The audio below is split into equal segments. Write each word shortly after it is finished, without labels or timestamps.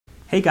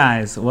Hey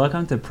guys,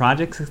 welcome to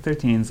Project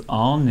 613's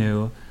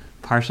all-new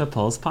Parsha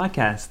Pulse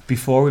podcast.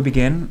 Before we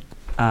begin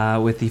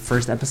with the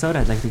first episode,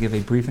 I'd like to give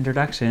a brief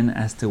introduction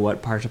as to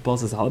what Parsha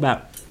Pulse is all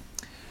about.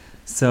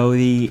 So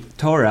the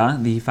Torah,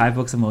 the 5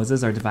 books of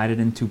Moses, are divided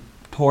into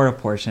Torah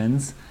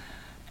portions,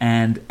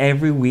 and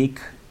every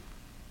week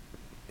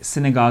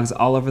synagogues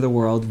all over the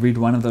world read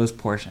one of those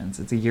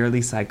portions. It's a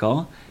yearly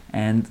cycle,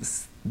 and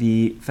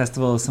the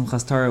festival of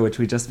Simchas Torah, which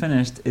we just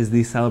finished, is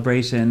the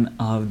celebration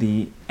of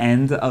the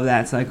end of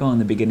that cycle and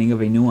the beginning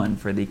of a new one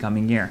for the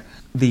coming year.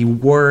 The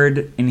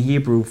word in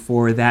Hebrew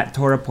for that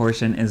Torah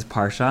portion is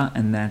Parsha,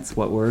 and that's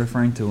what we're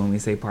referring to when we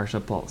say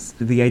Parsha Pulse.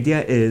 The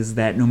idea is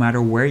that no matter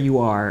where you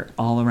are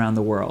all around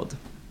the world,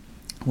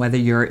 whether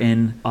you're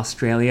in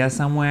Australia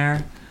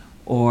somewhere,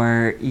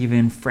 or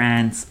even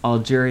France,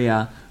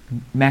 Algeria,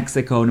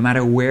 Mexico, no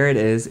matter where it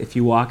is, if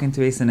you walk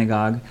into a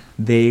synagogue,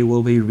 they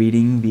will be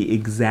reading the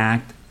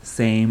exact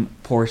same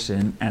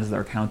portion as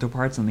their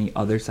counterparts on the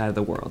other side of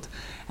the world.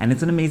 And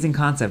it's an amazing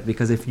concept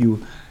because if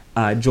you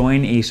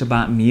join a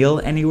Shabbat meal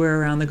anywhere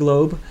around the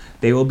globe,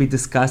 they will be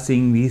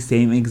discussing the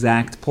same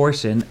exact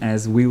portion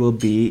as we will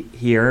be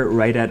here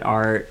right at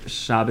our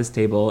Shabbos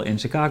table in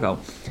Chicago.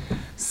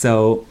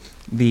 So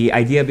the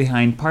idea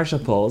behind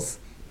Parsha Pulse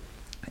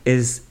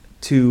is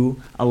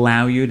to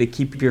allow you to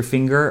keep your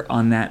finger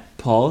on that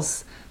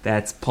pulse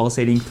that's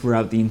pulsating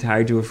throughout the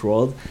entire Jewish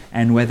world,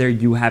 and whether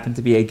you happen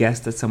to be a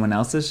guest at someone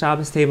else's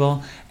Shabbos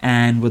table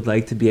and would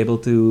like to be able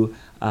to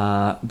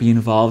be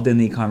involved in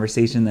the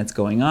conversation that's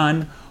going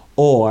on,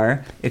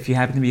 or if you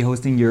happen to be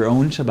hosting your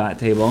own Shabbat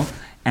table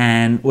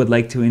and would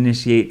like to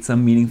initiate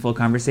some meaningful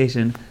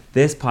conversation,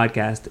 this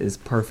podcast is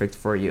perfect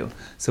for you.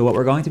 So what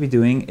we're going to be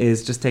doing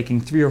is just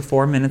taking 3 or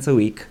 4 minutes a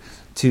week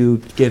to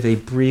give a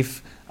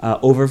brief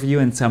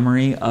overview and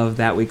summary of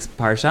that week's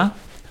Parsha,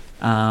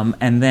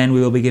 and then we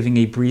will be giving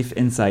a brief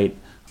insight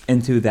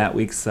into that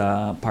week's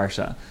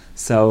Parsha.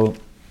 So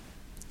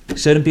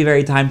shouldn't be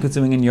very time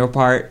consuming in your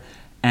part,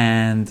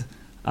 and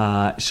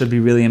should be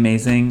really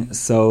amazing.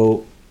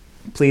 So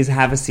please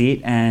have a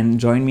seat and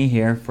join me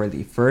here for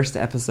the first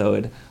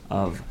episode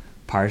of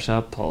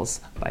Parsha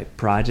Pulse by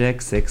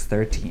Project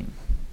 613.